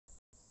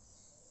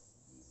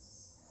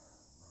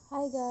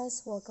Hi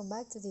guys, welcome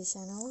back to the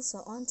channel.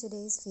 So on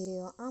today's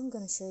video I'm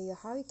gonna show you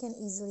how you can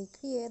easily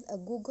create a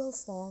Google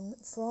form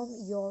from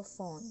your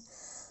phone.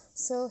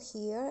 So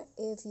here,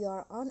 if you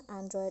are on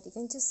Android, you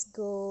can just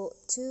go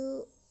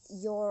to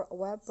your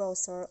web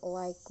browser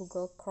like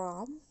Google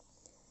Chrome,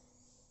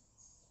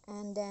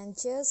 and then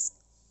just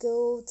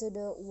go to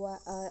the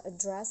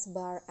address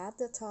bar at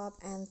the top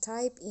and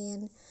type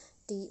in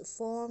the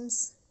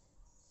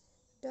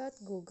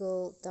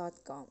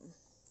forms.google.com.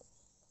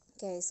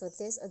 Okay, so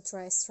this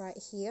address right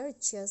here,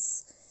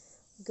 just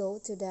go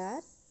to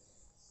that,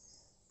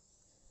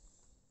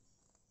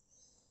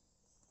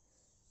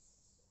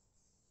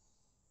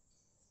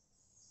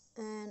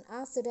 and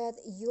after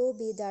that you'll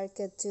be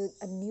directed to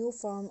a new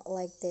form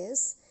like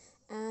this,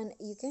 and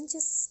you can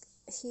just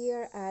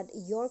here add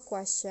your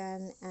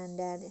question, and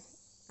then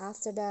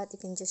after that you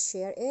can just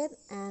share it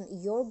and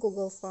your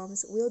Google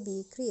Forms will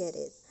be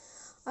created.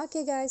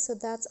 Okay guys, so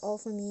that's all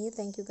for me.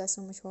 Thank you guys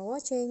so much for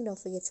watching. Don't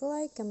forget to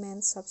like,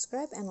 comment,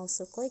 subscribe, and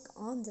also click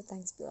on the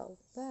thanks below.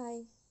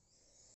 Bye.